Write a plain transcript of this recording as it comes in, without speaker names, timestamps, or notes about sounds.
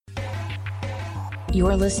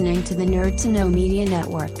You're listening to the Nerd to Know Media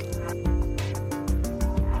Network.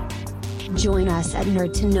 Join us at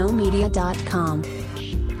nerdtoknowmedia.com.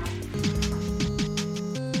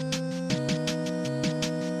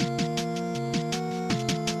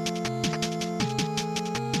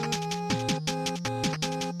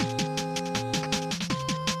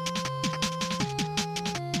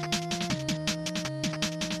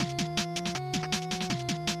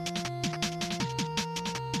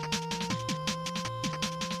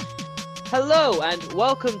 Hello and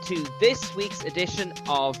welcome to this week's edition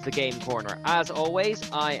of the Game Corner. As always,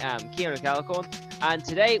 I am Ciaran O'Callaghan, and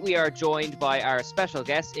today we are joined by our special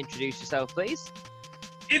guest. Introduce yourself, please.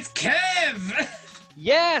 It's Kev!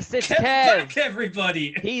 Yes, it's Kev's Kev. back,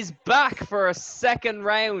 everybody! He's back for a second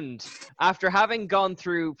round after having gone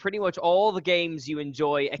through pretty much all the games you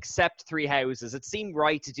enjoy except Three Houses. It seemed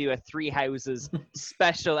right to do a Three Houses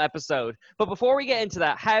special episode. But before we get into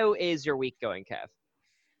that, how is your week going, Kev?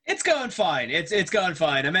 It's going fine. It's going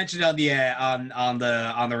fine. I mentioned on the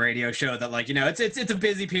on the radio show that, like, you know, it's a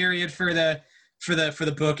busy period for the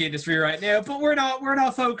book industry right now, but we're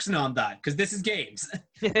not focusing on that because this is games.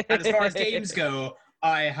 And as far as games go,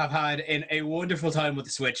 I have had a wonderful time with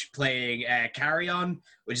the Switch playing Carry On,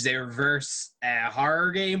 which is a reverse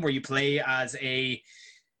horror game where you play as a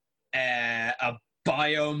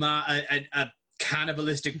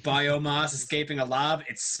cannibalistic biomass escaping a lab.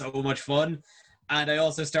 It's so much fun. And I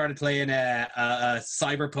also started playing a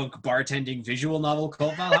cyberpunk bartending visual novel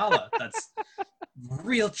called Valhalla. That's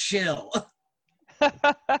real chill.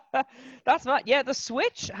 That's not. Yeah, the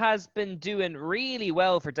Switch has been doing really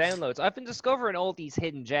well for downloads. I've been discovering all these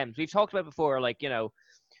hidden gems. We've talked about before, like, you know,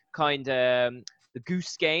 kind of the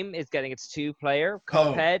Goose Game is getting its 2-player.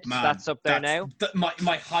 Cuphead, that's up there now.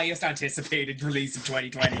 My highest anticipated release of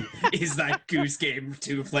 2020 is that Goose Game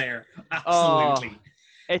 2-player. Absolutely. Oh.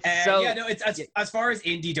 It's so it's as far as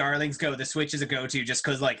indie darlings go, the Switch is a go-to just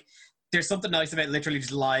because, like, there's something nice about literally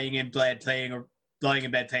just lying in bed playing a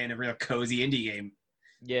real cozy indie game.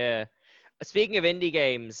 Yeah. Speaking of indie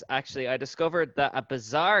games, actually, I discovered that a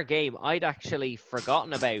bizarre game I'd actually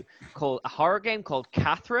forgotten about, called a horror game called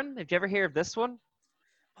Catherine. Have you ever heard of this one?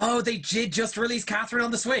 Oh, they did just release Catherine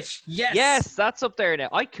on the Switch. Yes, that's up there now.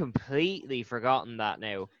 I'd completely forgotten that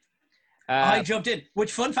now. I jumped in.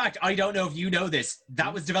 Which, fun fact, I don't know if you know this,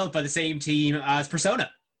 that was developed by the same team as Persona.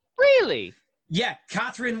 Really? Yeah,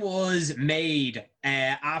 Catherine was made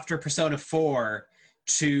after Persona 4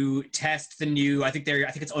 to test the new, I think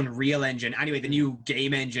it's Unreal Engine. Anyway, the new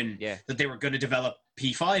game engine that they were going to develop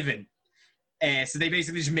P5 in. So they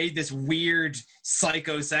basically just made this weird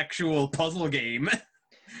psychosexual puzzle game.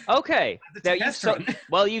 Okay. Now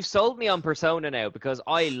you've sold me on Persona now because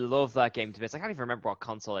I love that game to bits. I can't even remember what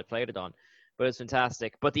console I played it on, but it's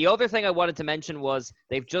fantastic. But the other thing I wanted to mention was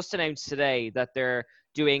they've just announced today that they're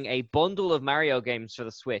doing a bundle of Mario games for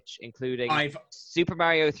the Switch, including Super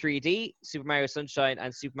Mario 3D, Super Mario Sunshine,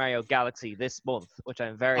 and Super Mario Galaxy this month, which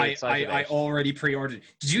I'm very excited about. I already pre-ordered.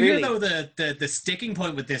 Did you hear, though, the sticking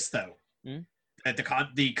point with this, though?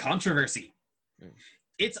 The controversy.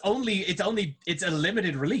 It's a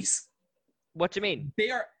limited release. What do you mean?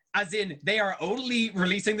 They are only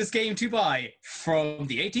releasing this game to buy from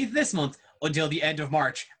the 18th this month until the end of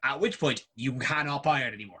March, at which point you cannot buy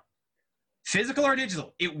it anymore. Physical or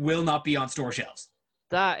digital, it will not be on store shelves.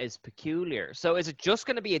 That is peculiar. So is it just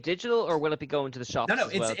going to be a digital, or will it be going to the shops? No,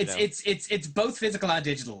 it's both physical and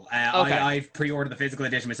digital. Okay. I've pre-ordered the physical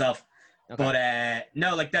edition myself. Okay. But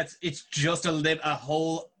no, like, it's just a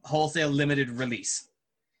wholesale limited release.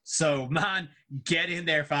 So, man, get in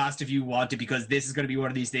there fast if you want to, because this is going to be one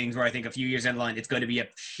of these things where I think a few years down the line, it's going to be a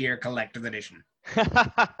sheer collector's edition. All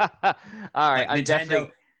right, like,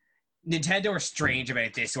 Nintendo are strange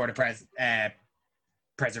about this sort of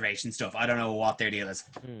preservation stuff. I don't know what their deal is.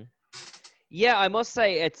 Yeah, I must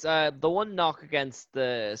say it's the one knock against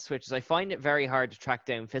the Switch is I find it very hard to track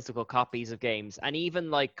down physical copies of games, and even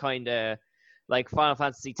like kind of like Final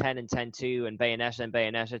Fantasy X and X-2 and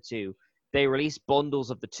Bayonetta 2. They release bundles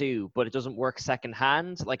of the two, but it doesn't work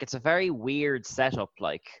secondhand. Like, it's a very weird setup.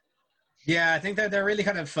 Like, yeah, I think that they're really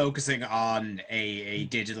kind of focusing on a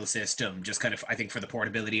digital system, just kind of, I think, for the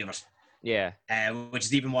portability of it. Yeah. Which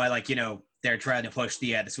is even why, like, you know, they're trying to push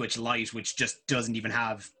the Switch Lite, which just doesn't even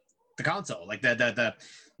have the console, like the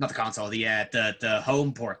not the console, the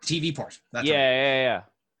home port, the TV port. Yeah.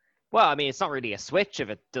 Well, I mean, it's not really a Switch if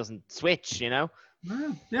it doesn't switch, you know.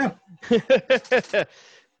 Yeah.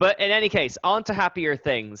 But in any case, on to happier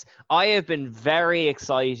things. I have been very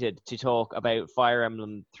excited to talk about Fire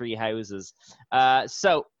Emblem Three Houses.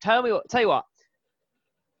 So tell you what.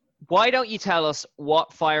 Why don't you tell us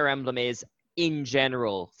what Fire Emblem is in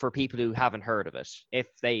general for people who haven't heard of it, if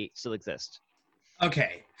they still exist?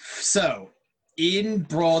 Okay, so in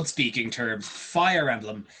broad speaking terms, Fire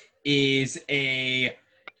Emblem is a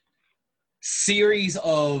series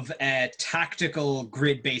of tactical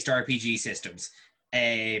grid-based RPG systems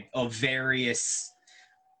of various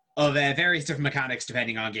different mechanics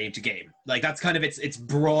depending on game to game. Like that's kind of its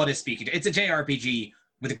broadest speaking. It's a JRPG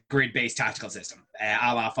with a grid-based tactical system,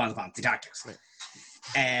 a la Final Fantasy Tactics.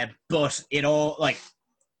 But it all like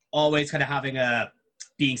always kind of having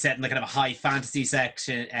being set in like kind of a high fantasy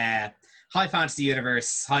section, high fantasy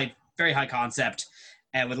universe, very high concept,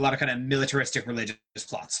 with a lot of kind of militaristic religious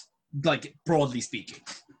plots. Like broadly speaking.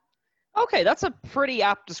 Okay, that's a pretty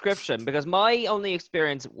apt description, because my only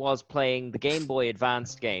experience was playing the Game Boy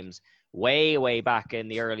Advanced games way back in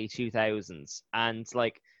the early 2000s, and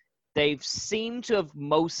like they've seemed to have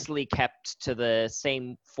mostly kept to the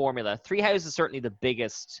same formula. Three Houses is certainly the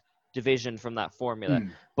biggest division from that formula.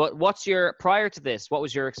 But prior to this, what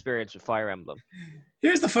was your experience with Fire Emblem?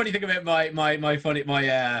 Here's the funny thing about my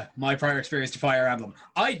prior experience to Fire Emblem.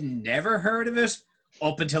 I'd never heard of it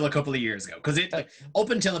up until a couple of years ago, because up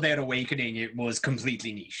until about Awakening it was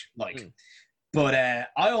completely niche, but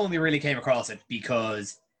I only really came across it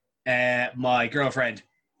because my girlfriend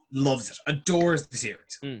loves it, adores the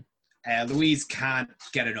series. Louise can't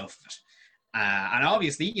get enough of it, and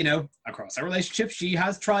obviously, you know, across our relationship she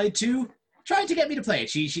has tried to get me to play it.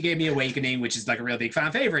 She gave me Awakening, which is like a real big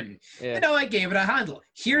fan favorite, and you know, I gave it a handle.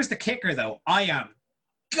 Here's the kicker though, I am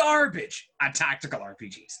garbage at tactical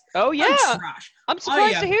RPGs. Oh yeah, I'm trash. I'm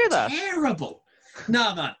surprised to hear that. Terrible.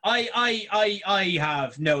 No, man, I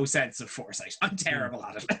have no sense of foresight. I'm terrible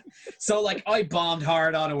at it. So like, I bombed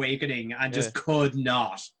hard on Awakening and just could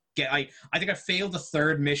not get. I think I failed the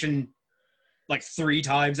third mission like 3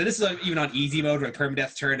 times, and this is even on easy mode where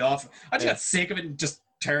permadeath turned off. I just got sick of it and just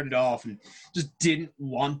turned it off and just didn't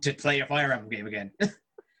want to play a Fire Emblem game again.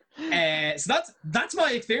 So that's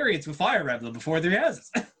my experience with Fire Emblem before Three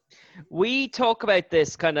Houses. We talk about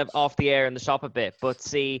this kind of off the air in the shop a bit, but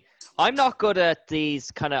see, I'm not good at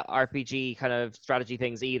these kind of RPG kind of strategy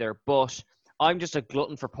things either, but I'm just a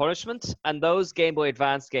glutton for punishment, and those Game Boy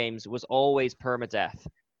Advance games was always permadeath.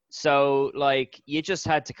 So like, you just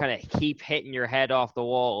had to kind of keep hitting your head off the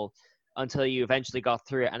wall until you eventually got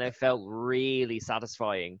through it, and it felt really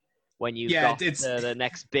satisfying when you got to the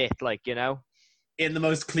next bit, like, you know? In the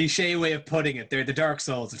most cliche way of putting it, they're the Dark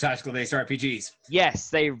Souls of tactical-based RPGs.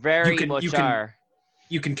 Yes, they very much are.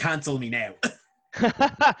 You can cancel me now.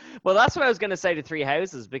 Well, that's what I was going to say to Three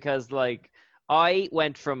Houses, because like, I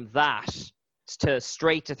went from that to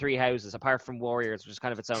straight to Three Houses, apart from Warriors, which is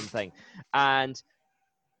kind of its own thing. And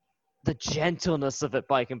the gentleness of it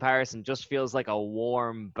by comparison just feels like a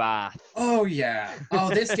warm bath. Oh, yeah. Oh,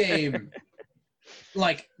 this game...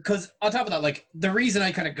 Like, because on top of that, like, the reason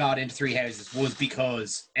I kind of got into Three Houses was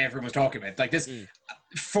because everyone was talking about it. Like, this,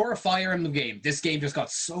 for a Fire Emblem game, this game just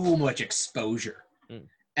got so much exposure.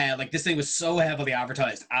 Like, this thing was so heavily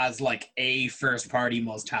advertised as, like, a first-party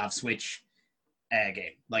must-have Switch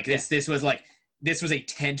game. Like, this was a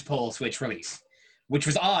tentpole Switch release, which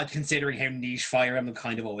was odd considering how niche Fire Emblem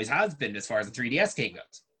kind of always has been as far as the 3DS game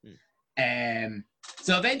goes.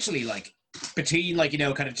 So eventually, like, between, like, you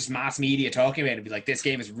know, kind of just mass media talking about it, be like, this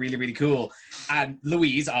game is really, really cool. And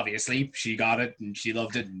Louise, obviously, she got it and she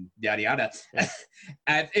loved it and yada yada.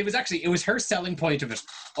 And it was her selling point of it,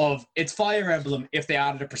 of it's Fire Emblem if they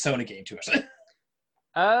added a Persona game to it.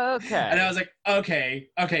 Okay. And I was like, okay,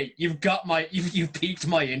 you've piqued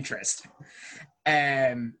my interest.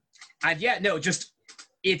 And yeah, no, just,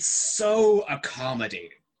 it's so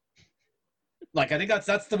accommodating. Like, I think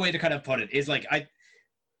that's the way to kind of put it, is like,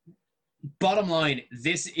 bottom line,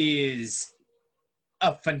 this is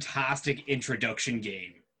a fantastic introduction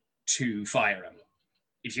game to Fire Emblem.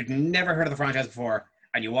 If you've never heard of the franchise before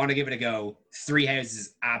and you want to give it a go, Three Houses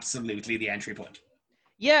is absolutely the entry point.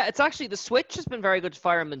 Yeah, it's actually, the Switch has been very good to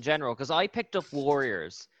Fire Emblem in general, because I picked up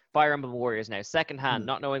Fire Emblem Warriors now, secondhand,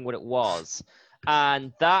 not knowing what it was.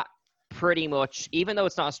 And that pretty much, even though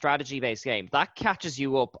it's not a strategy-based game, that catches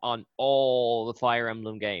you up on all the Fire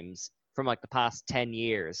Emblem games from like the past 10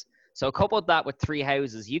 years. So coupled that with Three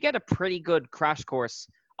Houses, you get a pretty good crash course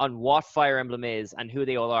on what Fire Emblem is and who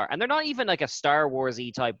they all are. And they're not even like a Star Wars-y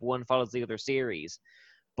type one follows the other series.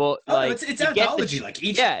 But it's anthology. Like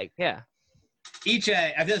each as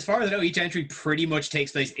far as I know, each entry pretty much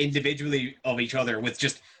takes place individually of each other with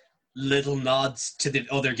just little nods to the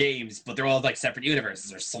other games, but they're all like separate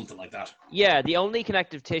universes or something like that. Yeah, the only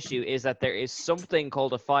connective tissue is that there is something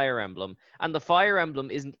called a Fire Emblem, and the Fire Emblem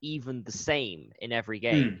isn't even the same in every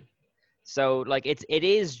game. So, like, it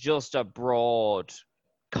is just a broad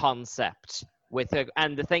concept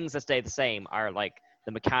and the things that stay the same are like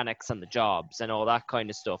the mechanics and the jobs and all that kind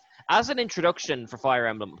of stuff. As an introduction for Fire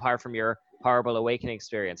Emblem, apart from your horrible Awakening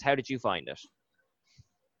experience, how did you find it?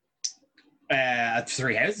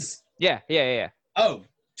 Three Houses. Yeah. Oh,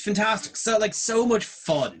 fantastic! So like so much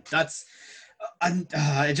fun. That's I'm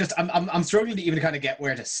struggling to even kind of get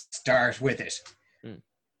where to start with it,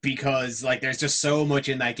 because like there's just so much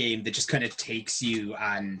in that game that just kind of takes you,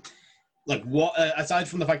 and like what aside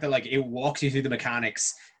from the fact that like it walks you through the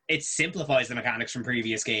mechanics, it simplifies the mechanics from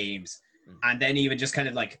previous games, and then even just kind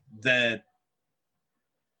of like the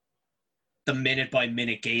minute by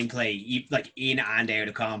minute gameplay, like in and out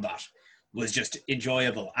of combat, was just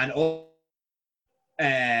enjoyable, and all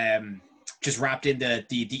just wrapped in the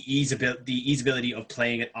easeability of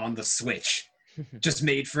playing it on the Switch. Just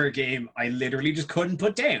made for a game I literally just couldn't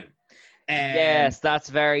put down. Yes, that's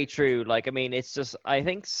very true. Like, I mean, it's just, I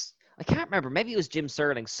can't remember, maybe it was Jim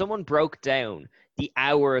Sterling. Someone broke down the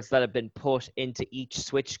hours that have been put into each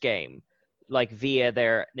Switch game, like via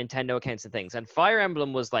their Nintendo accounts and things. And Fire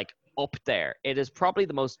Emblem was like up there. It is probably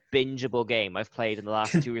the most bingeable game I've played in the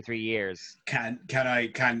last 2 or 3 years. Can we get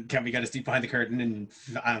a sneak behind the curtain and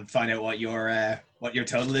find out what your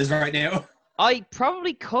total is right now? I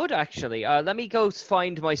probably could actually. Let me go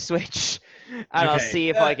find my Switch, and I'll see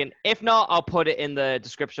if I can. If not, I'll put it in the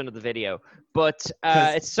description of the video. But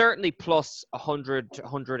it's certainly plus 100 to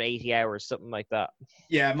 180 hours, something like that.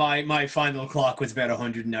 Yeah, my final clock was about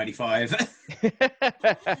 195.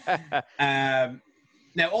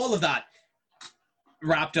 Now, all of that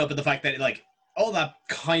wrapped up in the fact that, like, all that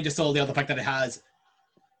kind of sold out the fact that it has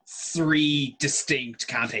 3 distinct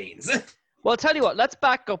campaigns. Well, I'll tell you what, let's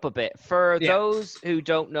back up a bit. For those who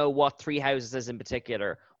don't know what Three Houses is in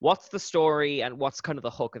particular, what's the story and what's kind of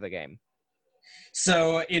the hook of the game?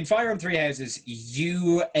 So, in Fire Emblem Three Houses,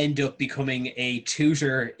 you end up becoming a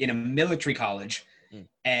tutor in a military college.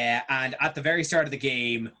 And at the very start of the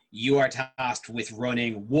game, you are tasked with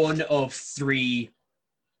running one of 3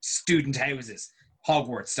 student houses,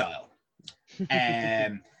 Hogwarts style,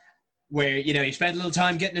 where you spend a little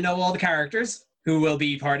time getting to know all the characters who will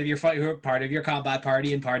be part of your part of your combat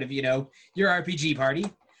party and part of your RPG party,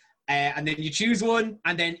 and then you choose one,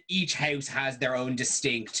 and then each house has their own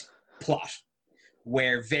distinct plot,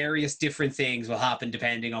 where various different things will happen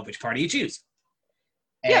depending on which party you choose.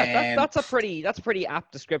 Yeah, that's a pretty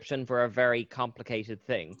apt description for a very complicated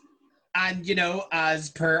thing. And, as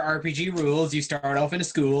per RPG rules, you start off in a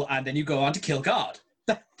school and then you go on to kill God.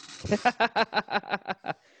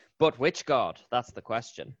 But which God? That's the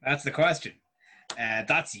question. That's the question.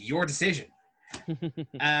 That's your decision.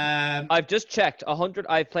 I've just checked.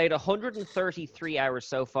 I've played 133 hours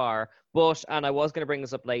so far, and I was going to bring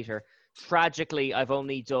this up later. Tragically, I've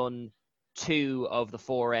only done 2 of the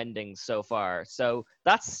 4 endings so far. So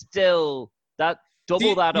that's still, that's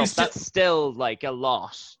still like a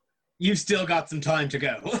lot. You've still got some time to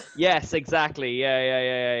go. Yes, exactly.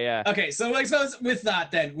 Yeah. Okay, so I suppose with that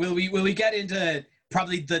then, will we get into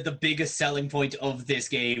probably the biggest selling point of this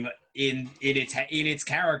game in its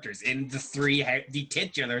characters, in the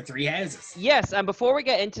titular 3 houses? Yes, and before we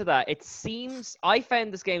get into that, I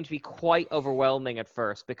found this game to be quite overwhelming at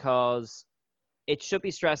first, because it should be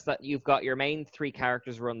stressed that you've got your main 3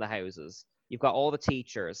 characters run the houses, you've got all the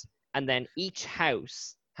teachers, and then each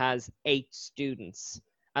house has 8 students.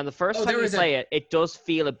 And the first time you play it does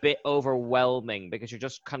feel a bit overwhelming, because you're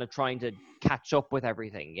just kind of trying to catch up with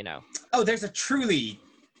everything, Oh, there's a truly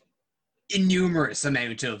innumerous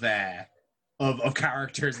amount of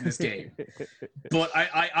characters in this game. But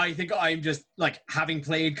I think I'm just, like, having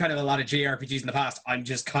played kind of a lot of JRPGs in the past, I'm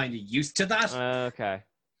just kind of used to that. Okay.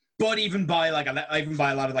 But even by a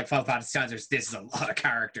lot of like Final Fantasy standards, this is a lot of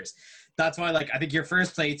characters. That's why, like, I think your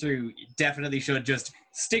first playthrough definitely should just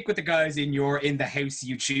stick with the guys in the house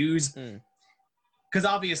you choose, because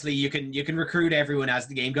obviously you can recruit everyone as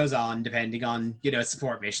the game goes on, depending on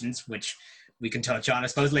support missions, which we can touch on, I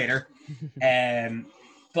suppose, later.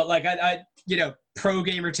 But like I pro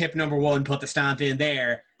gamer tip number 1, put the stamp in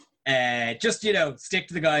there. Just stick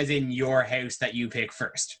to the guys in your house that you pick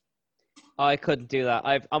first. I couldn't do that.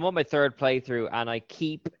 I'm on my 3rd playthrough, and I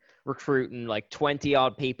keep recruiting like 20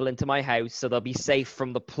 odd people into my house so they'll be safe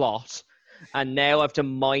from the plot, and now I have to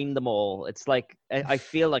mine them all. It's like I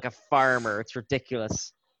feel like a farmer. It's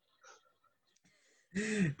ridiculous.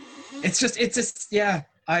 Okay,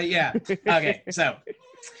 so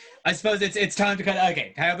I suppose it's time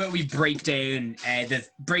to how about we break down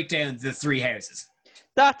the 3 houses?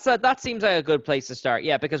 That seems like a good place to start.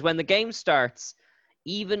 Yeah, because when the game starts,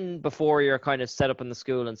 even before you're kind of set up in the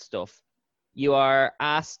school and stuff, you are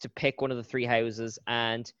asked to pick one of the 3 houses,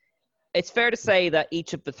 and it's fair to say that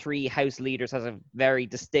each of the three house leaders has a very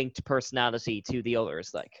distinct personality to the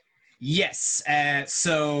others. Like, yes.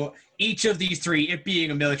 So each of these three, it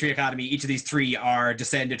being a military academy, each of these three are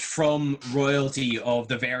descended from royalty of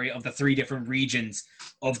the three different regions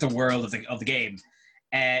of the world of the game.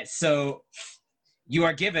 So you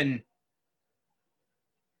are given.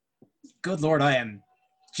 Good Lord, I am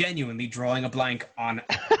genuinely drawing a blank on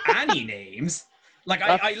any names. Like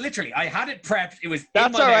I literally, I had it prepped. It was.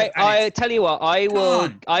 That's all right. I tell you what, I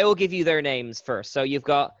will give you their names first. So you've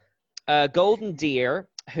got Golden Deer,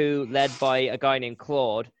 who led by a guy named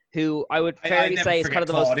Claude, who I would fairly say is kind of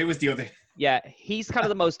the most. It was the other. Yeah, he's kind of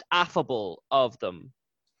the most affable of them.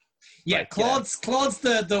 Yeah, like, Claude's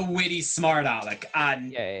the witty, smart aleck,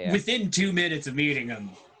 and within 2 minutes of meeting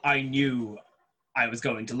him, I knew I was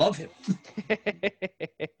going to love him.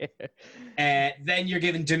 Then you're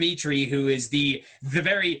given Dimitri, who is the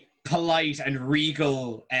very polite and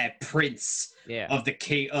regal prince of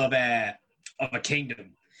a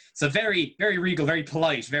kingdom. So very, very regal, very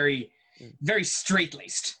polite, very, very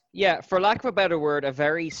straight-laced. Yeah, for lack of a better word, a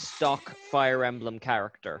very stock Fire Emblem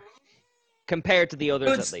character. Compared to the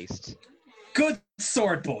others, at least. Good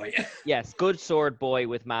sword boy. Yes, good sword boy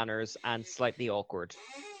with manners and slightly awkward.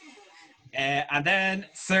 And then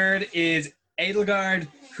third is Edelgard,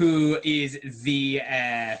 who is the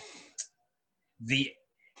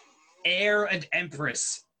heir and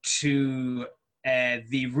empress to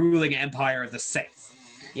the ruling empire of the South.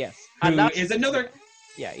 Yes, and that is another.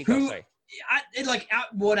 Yeah, you go. Sorry.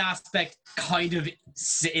 At one aspect, kind of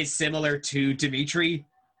is similar to Dimitri.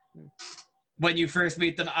 When you first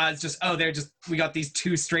meet them, as just we got these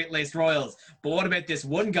two straight-laced royals, but what about this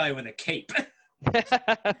one guy with a cape?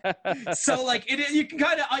 So like you can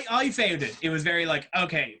kind of I found it was very like,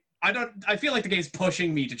 okay, I feel like the game's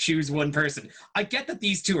pushing me to choose one person. I get that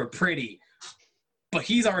these two are pretty, but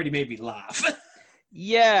he's already made me laugh.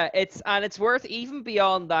 Yeah, it's worth even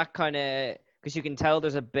beyond that kind of, because you can tell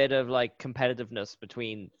there's a bit of like competitiveness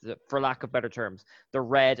between for lack of better terms, the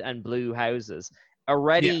red and blue houses.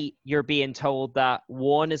 Already you're being told that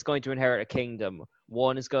one is going to inherit a kingdom,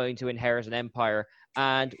 one is going to inherit an empire,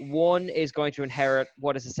 and one is going to inherit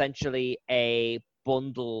what is essentially a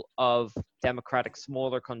bundle of democratic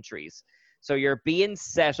smaller countries. So you're being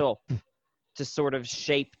set up to sort of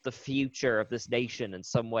shape the future of this nation in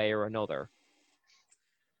some way or another.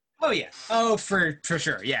 Oh yeah. Oh, for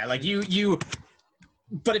sure. Yeah, like you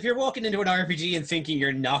but if you're walking into an RPG and thinking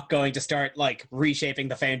you're not going to start like reshaping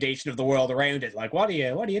the foundation of the world around it, like what are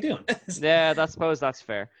you doing? Yeah, I suppose that's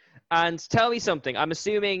fair. And tell me something. I'm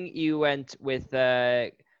assuming you went with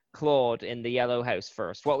Claude in the Yellow House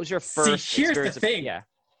first. What was your first? See, here's the thing. Yeah.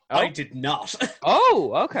 Oh? I did not.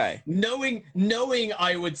 Oh, okay. Knowing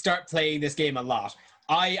I would start playing this game a lot,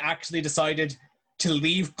 I actually decided to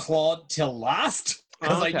leave Claude till last.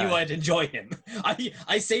 Because I knew I'd enjoy him.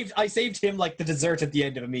 I saved him like the dessert at the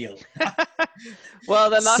end of a meal. Well,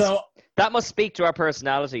 then that must speak to our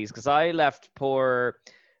personalities, because I left poor,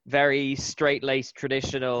 very straight-laced,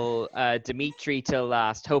 traditional Dimitri till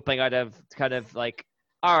last, hoping I'd have kind of like,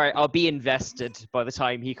 all right, I'll be invested by the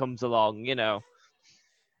time he comes along, you know.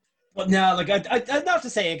 But no, like I not to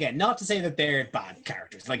say that they're bad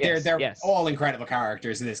characters. Like they're all incredible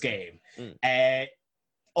characters in this game.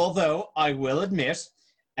 Although I will admit,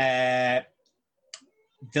 the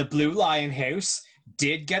Blue Lion House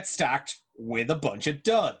did get stacked with a bunch of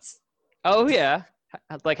duds. Oh yeah,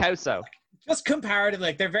 like how so? Just comparatively,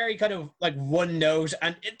 like they're very kind of like one note,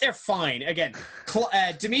 and they're fine. Again,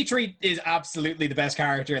 Dimitri is absolutely the best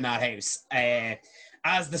character in that house.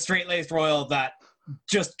 As the straight-laced royal that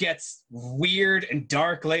just gets weird and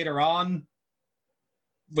dark later on,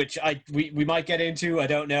 which we might get into. I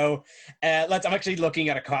don't know. I'm actually looking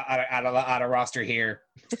at a roster here,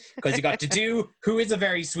 because you got Dedue, who is a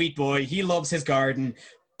very sweet boy. He loves his garden,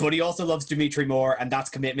 but he also loves Dimitri more, and that's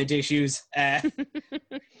commitment issues.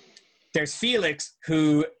 There's Felix,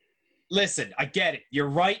 who, listen, I get it. You're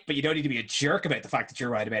right, but you don't need to be a jerk about the fact that you're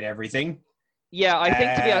right about everything. Yeah, I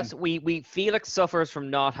think to be honest, we Felix suffers from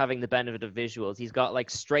not having the benefit of visuals. He's got like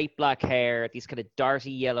straight black hair, these kind of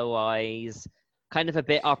darty yellow eyes. Kind of a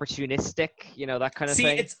bit opportunistic, you know, that kind of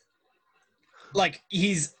thing. It's like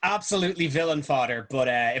he's absolutely villain fodder, but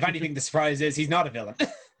if anything, the surprise is he's not a villain.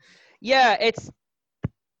 Yeah,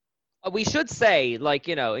 we should say, like,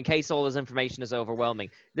 you know, in case all this information is overwhelming,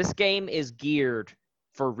 this game is geared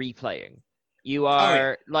for replaying. You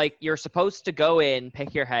are like, you're supposed to go in,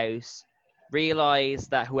 pick your house, realize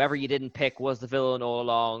that whoever you didn't pick was the villain all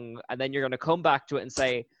along, and then you're going to come back to it and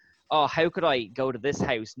say, oh, how could I go to this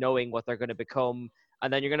house knowing what they're going to become?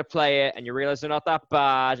 And then you're going to play it and you realize they're not that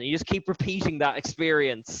bad. And you just keep repeating that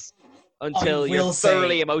experience until you're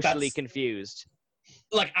thoroughly emotionally confused.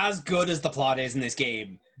 Like, as good as the plot is in this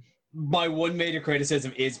game, my one major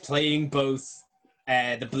criticism is playing both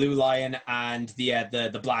the Blue Lion and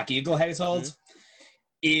the Black Eagle households,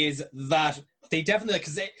 is that they definitely,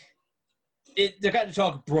 because they're going to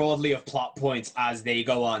talk broadly of plot points as they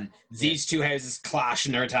go on. These two houses clash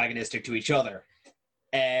and are antagonistic to each other.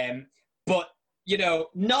 But, you know,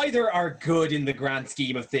 neither are good in the grand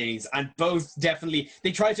scheme of things, and both definitely,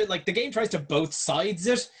 they try to, like, the game tries to both sides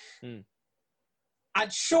it.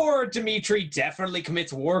 And sure, Dimitri definitely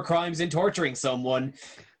commits war crimes in torturing someone.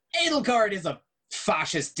 Edelgard is a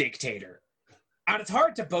fascist dictator. And it's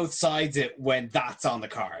hard to both sides it when that's on the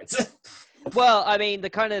cards. Well, I mean,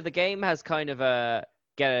 the game has kind of a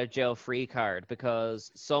get out of jail free card, because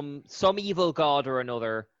some evil god or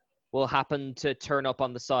another will happen to turn up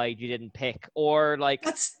on the side you didn't pick, or like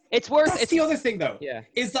that's the other thing though. Yeah,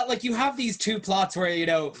 is that like you have these two plots where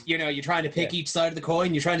you're trying to pick each side of the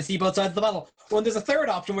coin, you're trying to see both sides of the battle. Well, there's a third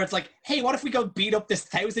option where it's like, hey, what if we go beat up this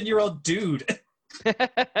 1,000-year-old dude? And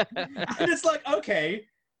it's like, okay,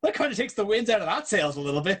 that kind of takes the winds out of that sails a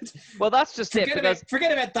little bit. Well, that's just forget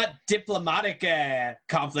about that diplomatic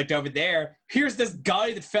conflict over there. Here's this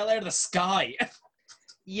guy that fell out of the sky.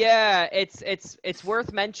 Yeah, it's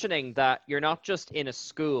worth mentioning that you're not just in a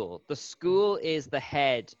school. The school is the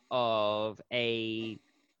head of a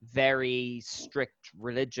very strict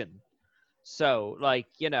religion. So, like,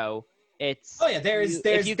 you know, it's there's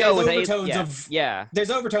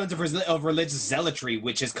overtones of religious zealotry,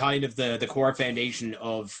 which is kind of the core foundation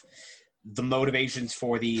of the motivations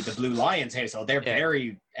for the Blue Lions household. They're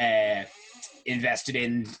very invested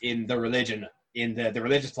in the religion, in the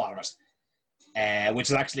religious plot of it,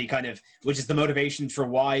 which is actually which is the motivation for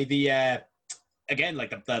why the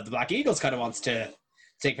Black Eagles kind of wants to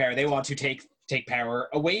take power. They want to take power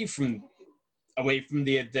away from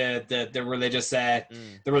the religious the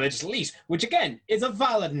religious elite, which again is a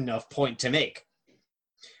valid enough point to make.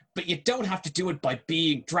 But you don't have to do it by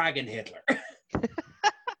being Dragon Hitler.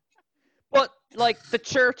 But like, the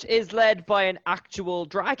church is led by an actual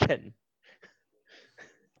dragon.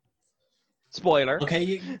 Spoiler. Okay,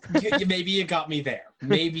 you maybe you got me there.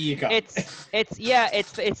 Maybe you got it's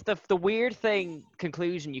the weird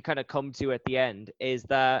conclusion you kind of come to at the end is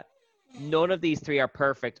that none of these three are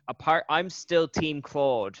perfect. I'm still Team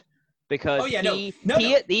Claude, because he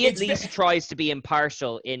at least tries to be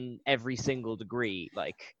impartial in every single degree.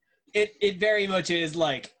 Like, it very much is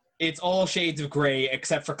like, it's all shades of grey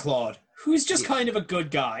except for Claude, who's just kind of a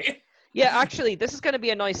good guy. Yeah, actually, this is going to be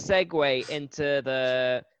a nice segue into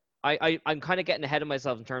the. I'm kind of getting ahead of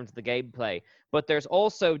myself in terms of the gameplay, but there's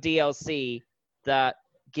also DLC that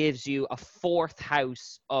gives you a fourth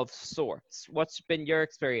house of sorts. What's been your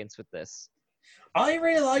experience with this? I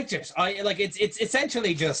really liked it. It's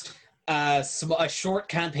essentially just a short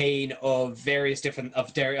campaign of various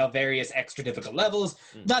extra difficult levels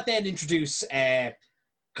that then introduce kind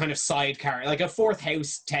of side character, like a fourth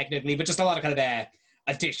house technically, but just a lot of kind of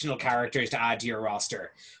additional characters to add to your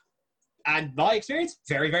roster. And my experience,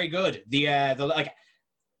 very, very good.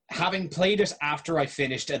 Having played it after I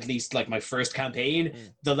finished at least like my first campaign,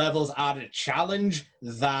 the levels added a challenge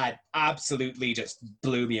that absolutely just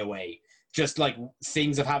blew me away. Just like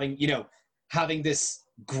things of having this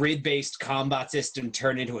grid-based combat system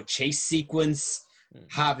turn into a chase sequence,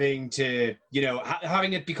 having to,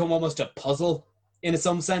 having it become almost a puzzle in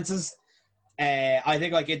some senses. I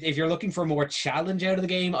think if you're looking for more challenge out of the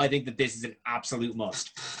game, I think that this is an absolute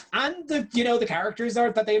must. And the characters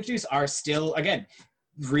that they introduce are still, again,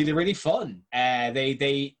 really, really fun.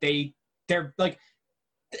 They're like,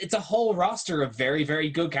 it's a whole roster of very,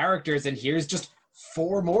 very good characters, and here's just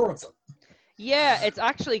 4 more of them. Yeah, it's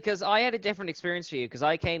actually, because I had a different experience for you, because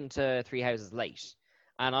I came to Three Houses late,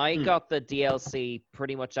 and I got the DLC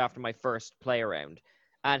pretty much after my first play around.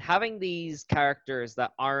 And having these characters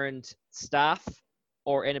that aren't staff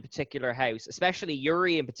or in a particular house, especially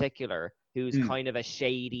Yuri in particular, who's kind of a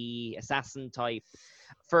shady assassin type,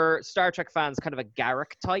 for Star Trek fans, kind of a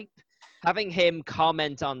Garak type, having him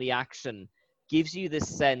comment on the action gives you this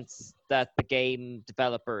sense that the game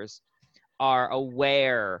developers are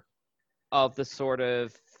aware of the sort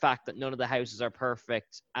of fact that none of the houses are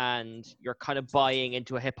perfect, and you're kind of buying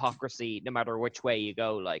into a hypocrisy no matter which way you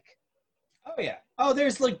go. Like, oh yeah,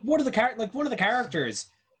 there's one of the characters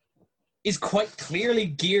is quite clearly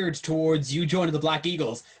geared towards you joining the Black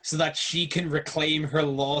Eagles so that she can reclaim her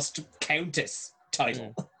lost Countess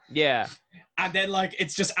title. Yeah. And then,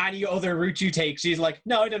 it's just any other route you take, she's like,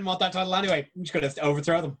 no, I didn't want that title anyway. I'm just going to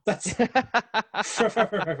overthrow them. That's.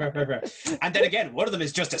 And then again, one of them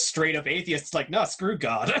is just a straight-up atheist. It's like, no, screw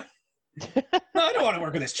God. No, I don't want to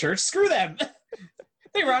work with this church. Screw them.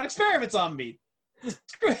 They ran experiments on me.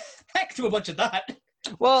 Screw heck to a bunch of that.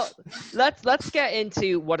 Well, let's get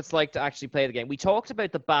into what it's like to actually play the game. We talked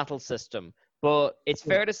about the battle system, but it's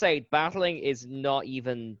fair to say battling is not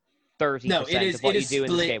even 30% of what you do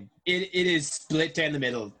in this game. It is split down the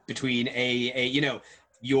middle between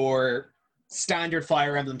your standard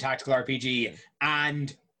Fire Emblem tactical RPG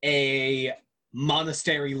and a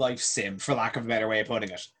monastery life sim, for lack of a better way of putting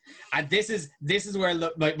it. And this is where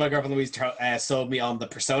my girlfriend Louise sold me on the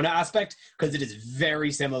Persona aspect, because it is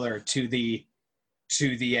very similar to the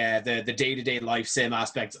day-to-day life sim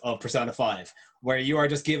aspects of Persona 5, where you are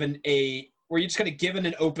just given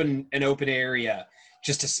an open area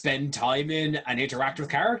just to spend time in and interact with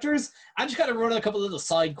characters, and just kind of run a couple of little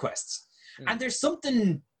side quests. And there's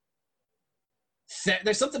something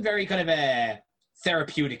very kind of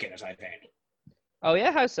therapeutic in it, I think. Oh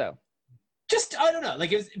yeah, how so? Just, I don't know,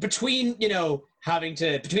 like, it was between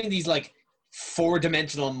these like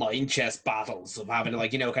 4-dimensional mind chess battles of having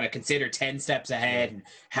to kind of consider 10 steps ahead and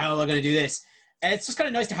how am I going to do this. And it's just kind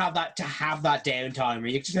of nice to have that downtime where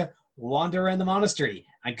you just wander around the monastery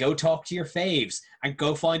and go talk to your faves and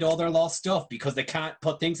go find all their lost stuff because they can't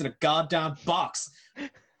put things in a goddamn box.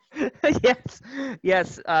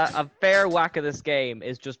 Yes. A fair whack of this game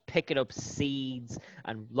is just picking up seeds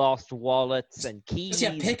and lost wallets and keys.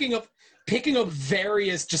 Yeah, picking up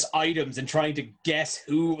various just items and trying to guess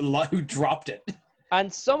who dropped it.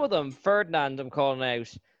 And some of them, Ferdinand, I'm calling out,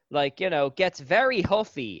 gets very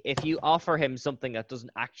huffy if you offer him something that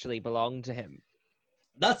doesn't actually belong to him.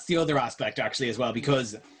 That's the other aspect, actually, as well,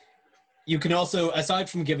 because you can also, aside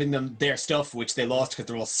from giving them their stuff, which they lost because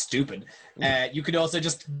they're all stupid, you can also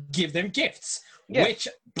just give them gifts, which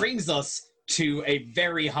brings us to a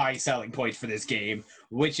very high selling point for this game,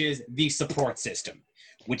 which is the support system,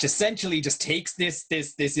 which essentially just takes this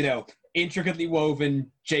intricately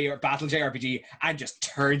woven battle JRPG and just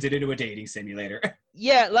turns it into a dating simulator.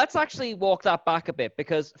 Yeah, let's actually walk that back a bit,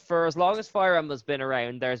 because for as long as Fire Emblem's been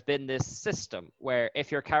around, there's been this system where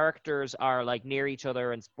if your characters are like near each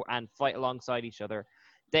other and fight alongside each other,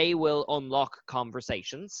 they will unlock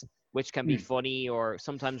conversations, which can be funny or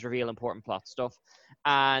sometimes reveal important plot stuff,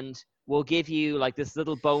 and will give you like this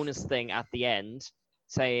little bonus thing at the end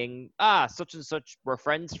saying, such and such were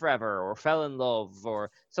friends forever or fell in love or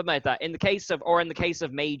something like that. In the case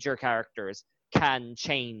of major characters, can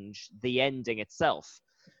change the ending itself.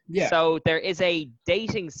 Yeah. So there is a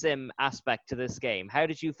dating sim aspect to this game. How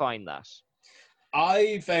did you find that?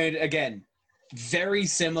 I found, again, very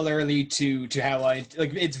similarly to how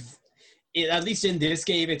at least in this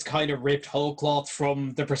game, it's kind of ripped whole cloth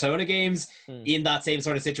from the Persona games. In that same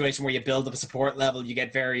sort of situation where you build up a support level, you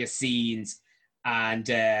get various scenes, and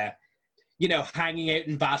hanging out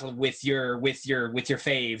in battle with your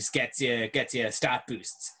faves gets you stat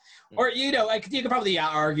boosts. Or, you could probably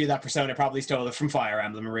argue that Persona probably stole it from Fire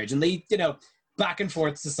Emblem originally, back and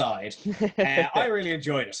forth aside. I really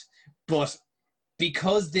enjoyed it. But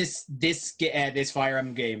because this Fire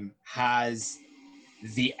Emblem game has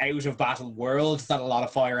the out-of-battle world that a lot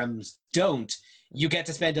of Fire Emblems don't, you get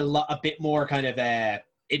to spend a bit more kind of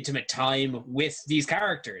intimate time with these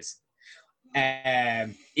characters.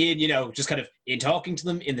 Just kind of in talking to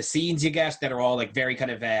them, in the scenes you get that are all like very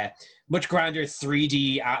kind of much grander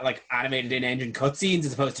 3D like animated in-engine cutscenes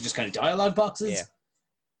as opposed to just kind of dialogue boxes.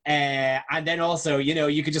 Yeah. And then also,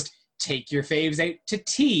 you could just take your faves out to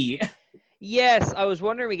tea. Yes, I was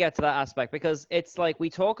wondering we get to that aspect, because it's like we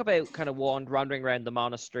talk about kind of wandering around the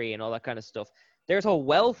monastery and all that kind of stuff. There's a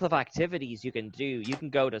wealth of activities you can do. You can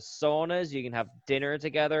go to saunas, you can have dinner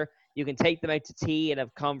together, you can take them out to tea and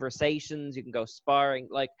have conversations, you can go sparring.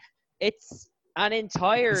 Like, it's an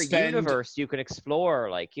entire universe you can explore,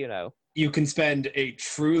 You can spend a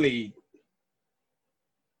truly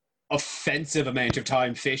offensive amount of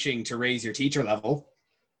time fishing to raise your teacher level.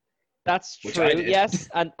 That's true, yes.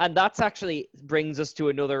 And that's actually brings us to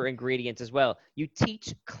another ingredient as well. You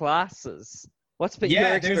teach classes. What's been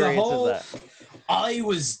your experience of that? I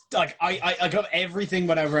was like, I got everything,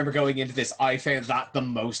 but I remember going into this, I found that the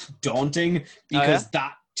most daunting, because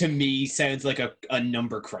that to me sounds like a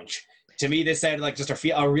number crunch. To me, this sounded like just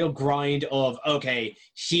a real grind of, okay,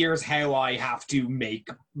 here's how I have to make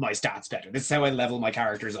my stats better. This is how I level my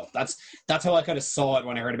characters up. That's how I kind of saw it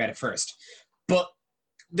when I heard about it first. But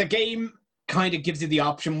the game kind of gives you the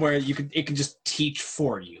option where it can just teach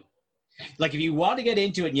for you. Like, if you want to get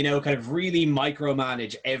into it, kind of really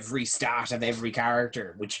micromanage every stat of every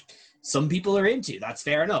character, which some people are into, that's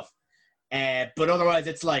fair enough. But otherwise,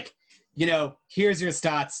 it's like, here's your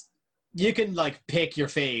stats. You can, pick your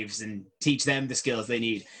faves and teach them the skills they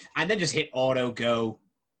need. And then just hit auto go.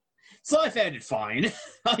 So I found it fine.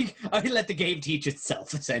 I let the game teach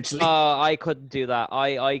itself, essentially. I couldn't do that.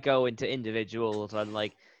 I go into individuals and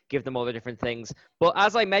like give them all the different things. But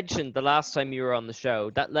as I mentioned the last time you were on the show,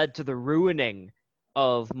 that led to the ruining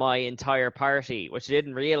of my entire party, which I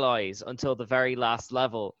didn't realize until the very last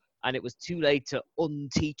level. And it was too late to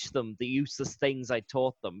unteach them the useless things I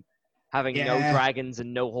taught them, having no dragons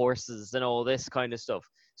and no horses and all this kind of stuff.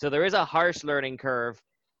 So there is a harsh learning curve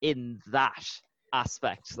in that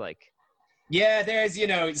aspect, like. Yeah, there's,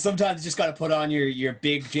 sometimes you just got to put on your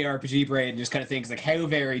big JRPG brain and just kind of think, like, how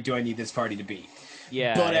varied do I need this party to be?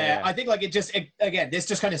 Yeah. But I think, like, again, this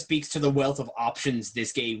just kind of speaks to the wealth of options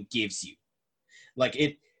this game gives you. Like,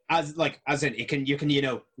 you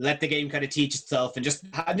can, let the game kind of teach itself and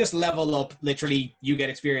just level up. Literally, you get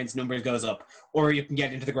experience, numbers goes up. Or you can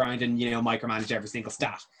get into the grind and, micromanage every single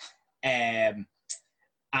stat. And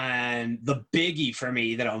the biggie for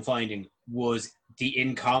me that I'm finding was the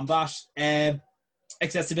in-combat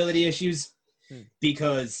accessibility issues.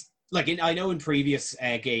 Because, like, I know in previous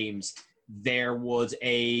games, there was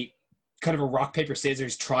a kind of a rock, paper,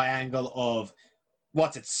 scissors triangle of,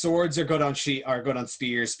 swords are good on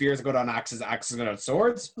spears, spears are good on axes, axes are good on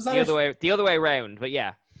swords? Was that the other way around, but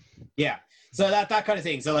yeah. Yeah. So that kind of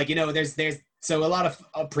thing. So, like, there's so a lot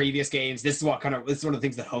of previous games, this is one of the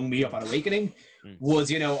things that hung me up on Awakening,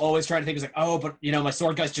 was, always trying to think, like, oh, but, my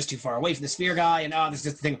sword guy's just too far away from the spear guy, and, this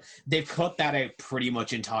is the thing. They've cut that out pretty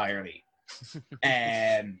much entirely.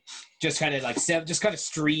 Just kind of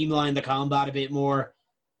streamline the combat a bit more.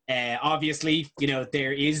 Obviously,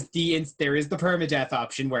 there is the permadeath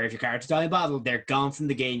option where if your character die in battle, they're gone from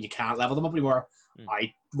the game. You can't level them up anymore.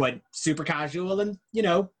 I went super casual and,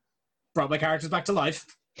 brought my characters back to life.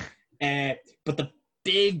 But the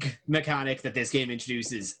big mechanic that this game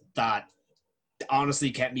introduces that honestly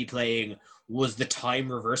kept me playing was the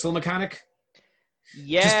time reversal mechanic.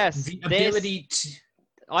 Yes. Just the ability to...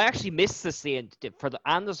 I actually missed this for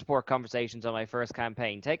the support conversations on my first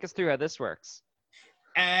campaign. Take us through how this works.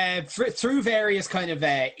 Through various kind of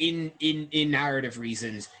in narrative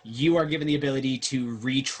reasons, you are given the ability to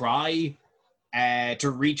retry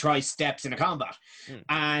steps in a combat,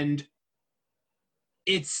 and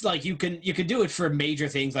it's like you can do it for major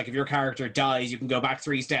things. Like if your character dies, you can go back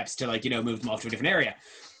 3 steps to move them off to a different area.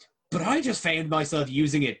 But I just found myself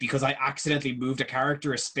using it because I accidentally moved a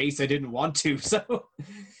character a space I didn't want to. So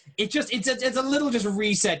it's a little just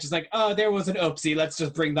reset. Just like, oh, there was an oopsie. Let's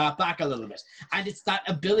just bring that back a little bit. And it's that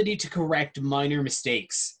ability to correct minor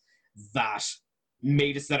mistakes that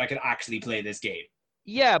made it so that I could actually play this game.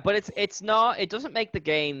 Yeah, but it doesn't make the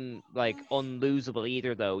game like unlosable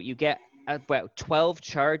either, though. You get about 12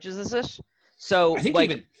 charges, is it? So I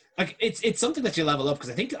think it's something that you level up, because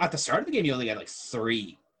I think at the start of the game you only get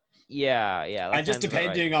 3. Yeah. And just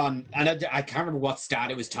depending on, and I can't remember what stat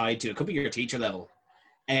it was tied to. It could be your teacher level.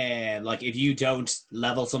 And like if you don't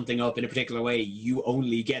level something up in a particular way, you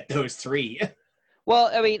only get those 3. Well,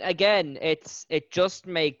 I mean, again, it just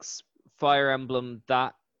makes Fire Emblem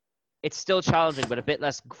that it's still challenging, but a bit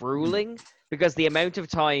less grueling, because the amount of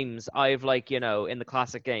times I've in the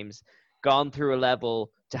classic games gone through a level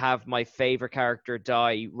to have my favorite character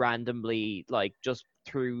die randomly, just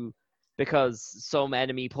through because some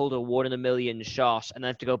enemy pulled a 1 in a million shot and I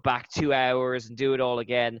have to go back 2 hours and do it all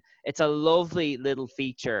again. It's a lovely little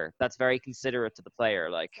feature that's very considerate to the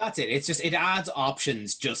player. That's it. It's just, it adds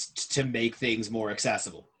options just to make things more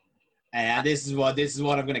accessible. And this is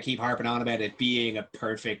what I'm going to keep harping on about, it being a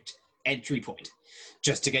perfect entry point,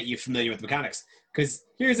 just to get you familiar with the mechanics. Because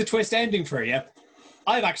here's a twist ending for you.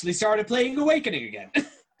 I've actually started playing Awakening again.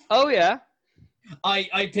 Oh yeah.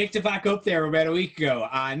 I picked it back up there about a week ago,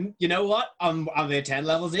 and you know what? I'm about 10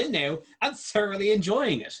 levels in now. I'm thoroughly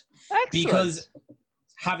enjoying it. Excellent. Because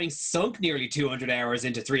having sunk nearly 200 hours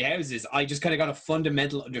into 3 houses, I just kind of got a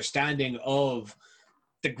fundamental understanding of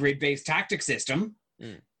the grid-based tactic system,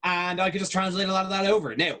 and I could just translate a lot of that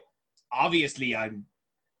over. Now, obviously, I'm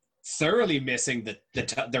thoroughly missing the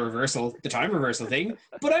time reversal thing,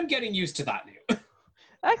 but I'm getting used to that now.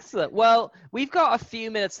 Excellent. Well, we've got a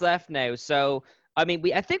few minutes left now, so I mean,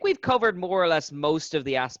 I think we've covered more or less most of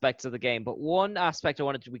the aspects of the game, but one aspect I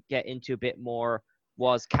wanted to get into a bit more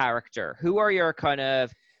was character. Who are your kind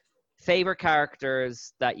of favorite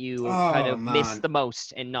characters that you miss the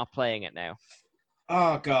most in not playing it now?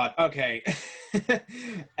 Oh God. Okay.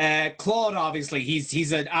 Claude, obviously,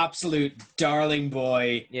 he's an absolute darling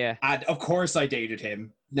boy. Yeah. And of course I dated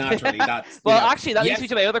him. Naturally. That's actually, that leads me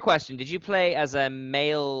to my other question. Did you play as a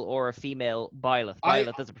male or a female Byleth?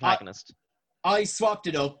 Byleth is a protagonist. I swapped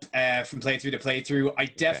it up from playthrough to playthrough. I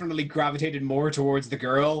definitely gravitated more towards the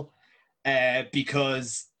girl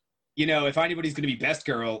because, you know, if anybody's going to be best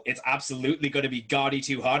girl, it's absolutely going to be Gotti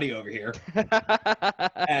 2 Hottie over here.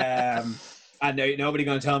 And nobody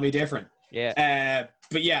going to tell me different. Yeah.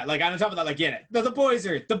 But yeah, like on top of that, like the boys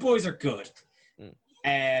are good.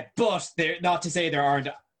 But they're not to say there aren't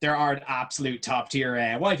absolute top tier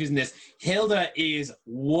waifus in this. Hilda is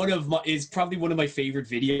probably one of my favorite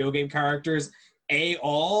video game characters.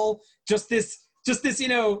 Just this, you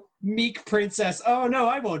know, meek princess. Oh no,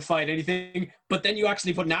 I won't fight anything. But then you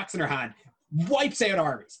actually put an axe in her hand, wipes out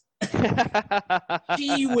armies.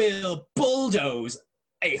 She will bulldoze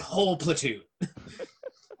a whole platoon.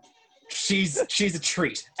 She's a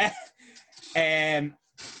treat. And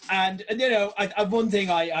you know, one thing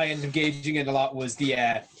I ended engaging in a lot was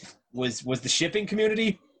the shipping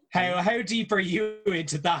community. How deep are you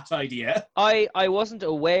into that idea? I wasn't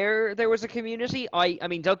aware there was a community. I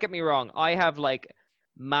mean, don't get me wrong. I have like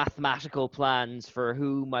mathematical plans for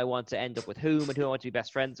whom I want to end up with whom and who I want to be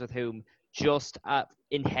best friends with whom, just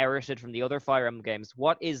inherited from the other Fire Emblem games.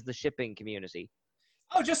 What is the shipping community?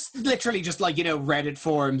 Oh, just literally just like, you know, Reddit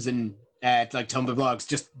forums and like Tumblr blogs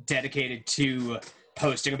just dedicated to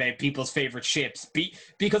posting about people's favorite ships.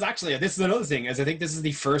 Because actually, this is another thing, as I think this is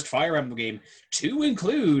the first Fire Emblem game to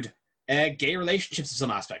include gay relationships of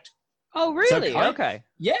some aspect. Oh, really? So okay.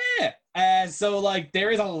 Yeah. So like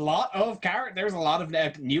there is a lot of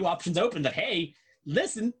new options open that, hey,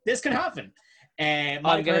 listen, this can happen. I'm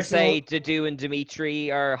going to say Dedue and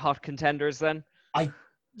Dimitri are hot contenders then.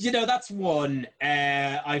 You know, that's one.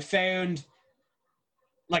 I found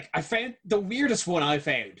the weirdest one I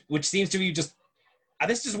found, which seems to be just,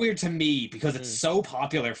 this is weird to me because it's so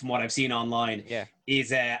popular from what I've seen online. Yeah.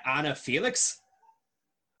 Is Anna Felix.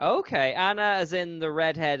 Okay, Anna as in the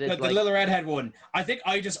redheaded, the little redhead one. I think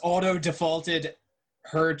I just auto defaulted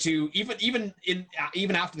her to even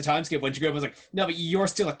after the time skip when she grew up. I was like, no, but you're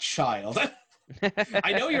still a child.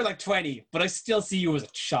 I know you're like 20, but I still see you as a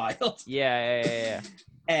child. Yeah.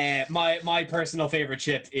 My personal favorite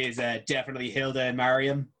ship is definitely Hilda and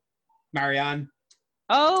Marianne.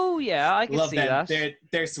 Oh yeah, I can love see them. that.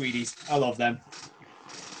 They're sweeties. I love them.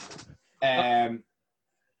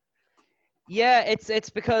 Yeah, it's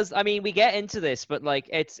because, I mean, we get into this, but like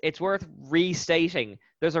it's worth restating.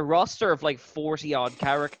 There's a roster of like 40 odd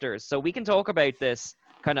characters, so we can talk about this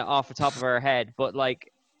kind of off the top of our head. But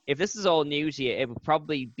like, if this is all new to you, it would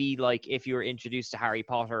probably be like if you were introduced to Harry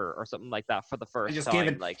Potter or something like that for the first time.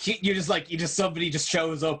 Somebody just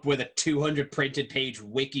shows up with a 200 printed page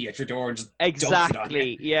wiki at your door and just exactly. Dumps it on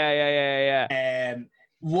you. Yeah.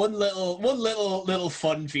 One little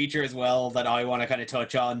fun feature as well that I want to kind of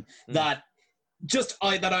touch on that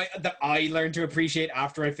I learned to appreciate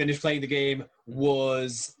after I finished playing the game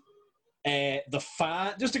was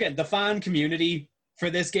the fan community for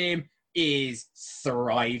this game is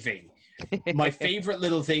thriving. My favorite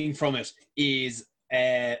little thing from it is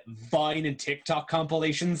Vine and TikTok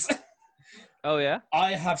compilations. Oh yeah?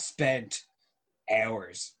 I have spent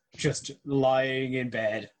hours just lying in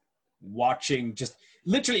bed watching, just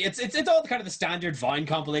literally it's all kind of the standard Vine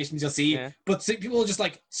compilations you'll see, but people will just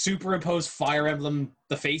like superimpose Fire Emblem,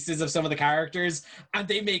 the faces of some of the characters, and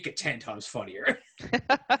they make it 10 times funnier.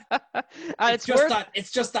 And it's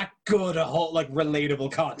just that good, a whole like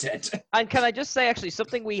relatable content. And can I just say, actually,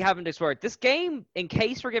 something we haven't explored? This game, in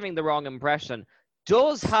case we're giving the wrong impression,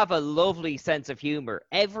 does have a lovely sense of humor.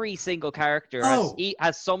 Every single character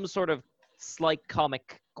has some sort of slight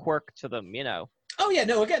comic quirk to them, you know. Oh yeah,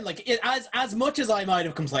 no. Again, like as much as I might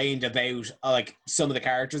have complained about like some of the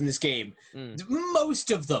characters in this game,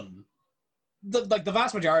 most of them, the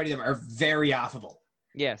vast majority of them, are very affable.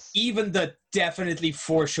 Yes. Even the definitely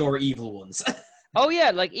for sure evil ones. Oh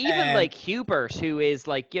yeah, like even like Hubert, who is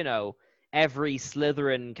like, you know, every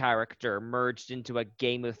Slytherin character merged into a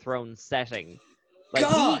Game of Thrones setting. Like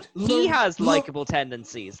God, he has likable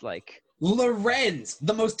tendencies, like. Lorenz,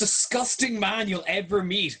 the most disgusting man you'll ever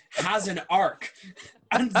meet, has an arc.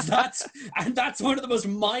 And that's one of the most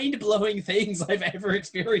mind-blowing things I've ever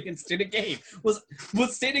experienced in a game. Was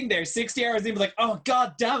sitting there 60 hours in and be like, oh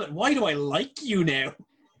god damn it, why do I like you now?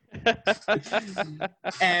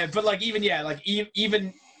 But like even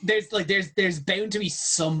there's bound to be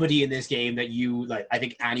somebody in this game that you like. I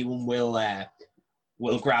think anyone will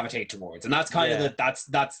gravitate towards, and that's kind of that's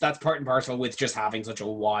part and parcel with just having such a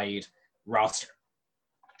wide roster.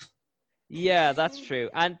 Yeah, that's true.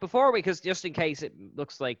 And before because just in case it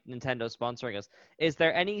looks like Nintendo's sponsoring us, is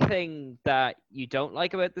there anything that you don't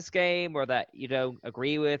like about this game or that you don't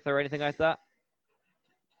agree with or anything like that?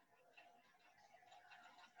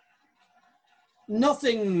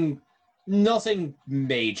 Nothing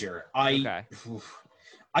major.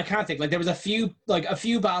 I can't think. Like there was a few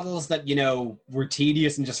battles that were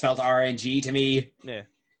tedious and just felt RNG to me.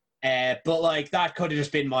 Yeah. But like that could have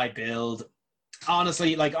just been my build.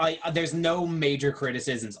 Honestly, like there's no major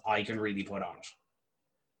criticisms I can really put on it.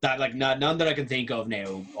 That like none that I can think of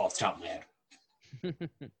now off the top of my head.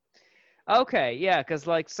 Okay, yeah, because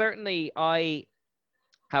like certainly I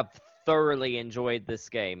have thoroughly enjoyed this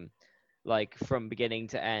game, like from beginning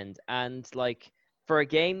to end, and like for a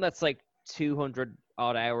game that's like 200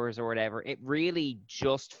 odd hours or whatever, it really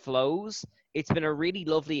just flows. It's been a really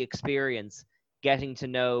lovely experience getting to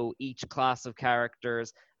know each class of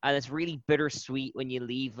characters, and it's really bittersweet when you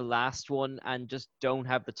leave the last one and just don't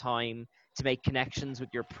have the time to make connections with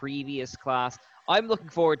your previous class. I'm looking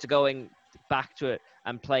forward to going back to it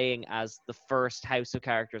and playing as the first house of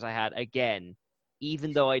characters I had again,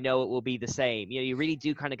 even though I know it will be the same. You really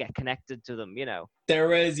do kind of get connected to them, There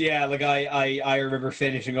was, yeah, like I remember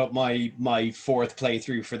finishing up my fourth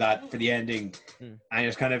playthrough for the ending, and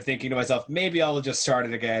just kind of thinking to myself, maybe I'll just start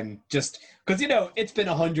it again, just because it's been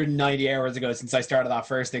 190 hours ago since I started that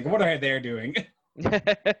first thing. What are they doing?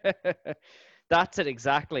 That's it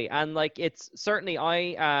exactly, and like it's certainly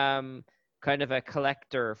I am kind of a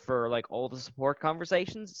collector for like all the support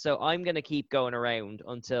conversations, so I'm gonna keep going around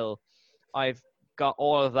until I've got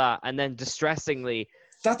all of that, and then distressingly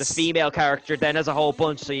the female character then has a whole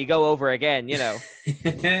bunch, so you go over again.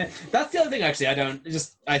 That's the other thing. Actually,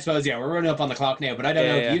 I suppose we're running up on the clock now, but I don't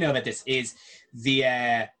know if you know that this is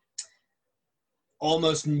the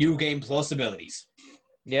almost new game plus abilities.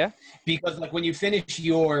 Yeah, because like when you finish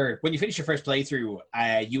your first playthrough,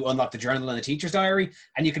 you unlock the journal and the teacher's diary,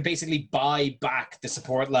 and you can basically buy back the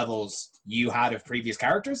support levels you had of previous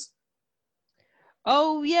characters.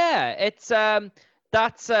 Oh yeah, it's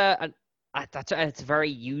it's a very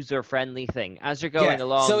user friendly thing as you're going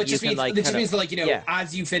along. So it just means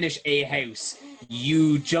as you finish a house,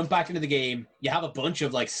 you jump back into the game. You have a bunch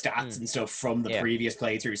of like stats and stuff from the previous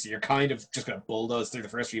playthrough, so you're kind of just gonna bulldoze through the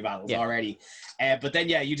first few battles already. But then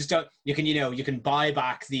you just don't. You can buy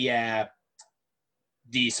back the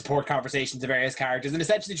support conversations of various characters and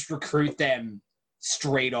essentially just recruit them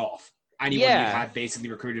straight off. Anyone you had basically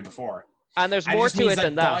recruited before. And there's more to it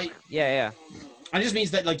than that. And it just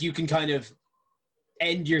means that like you can kind of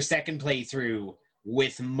end your second playthrough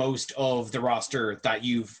with most of the roster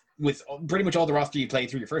with pretty much all the roster you played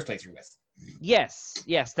through your first playthrough with. Yes,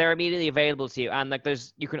 they're immediately available to you, and like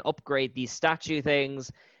you can upgrade these statue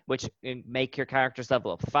things, which make your characters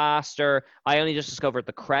level up faster. I only just discovered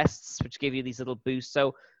the crests, which give you these little boosts.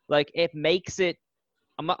 So like it makes it,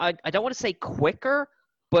 I don't want to say quicker,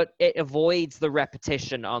 but it avoids the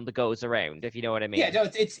repetition on the goes around, if you know what I mean. Yeah, no,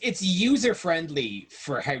 it's user friendly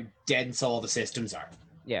for how dense all the systems are.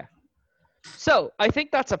 Yeah. So I think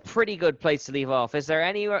that's a pretty good place to leave off. Is there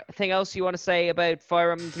anything else you want to say about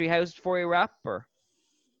Fire Emblem Three Houses before we wrap? Or?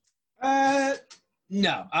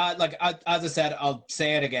 No. As I said, I'll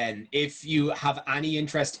say it again. If you have any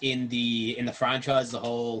interest in the franchise as a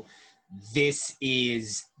whole, this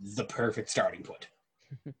is the perfect starting point.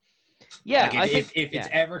 Yeah, like if it's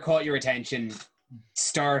ever caught your attention,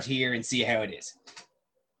 start here and see how it is.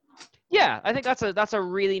 Yeah, I think that's a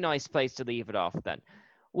really nice place to leave it off then.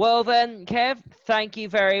 Well then, Kev, thank you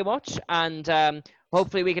very much, and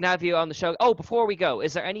hopefully we can have you on the show. Oh, before we go,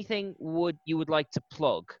 is there anything you would like to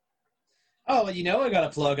plug? Oh, well, I got to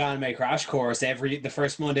plug Anime Crash Course the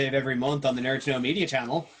first Monday of every month on the Nerd to Know Media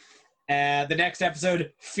channel. The next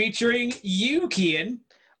episode featuring you, Cian.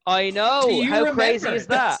 I know. How crazy is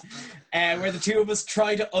that? Where the two of us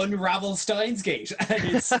try to unravel Steins Gate. And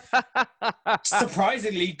it's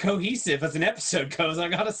surprisingly cohesive as an episode goes, I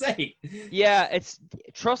gotta say. Yeah,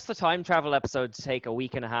 trust the time travel episodes take a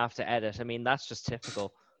week and a half to edit. I mean, that's just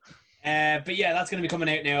typical. But yeah, that's going to be coming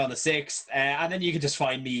out now on the 6th. And then you can just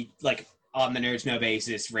find me like on the Nerds No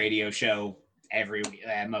Basis radio show every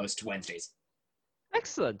most Wednesdays.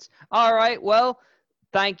 Excellent. All right, well,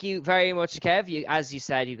 thank you very much, Kev. As you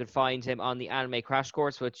said, you could find him on the Anime Crash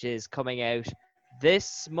Course, which is coming out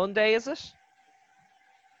this Monday, is it?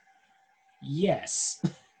 Yes.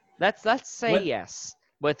 Let's say yes.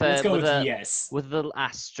 Let's go with yes. With a little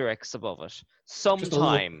asterisk above it.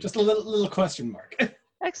 Sometime. Just a little question mark.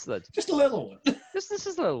 Excellent. Just a little one. This is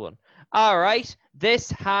a little one. All right.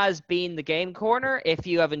 This has been the Game Corner. If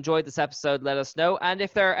you have enjoyed this episode, let us know. And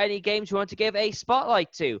if there are any games you want to give a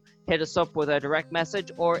spotlight to, hit us up with a direct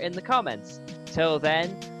message or in the comments. Till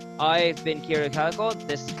then, I've been Kira Calgo.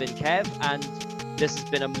 This has been Kev. And this has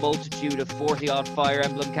been a multitude of 40-odd Fire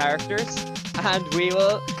Emblem characters. And we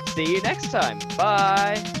will see you next time.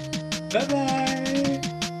 Bye. Bye-bye.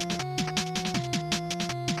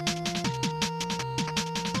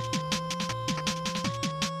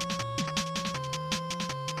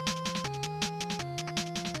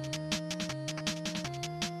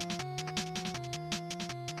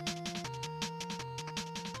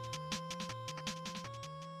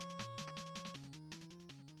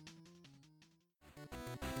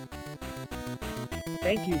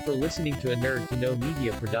 Thank you for listening to a Nerd to Know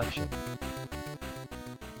Media production.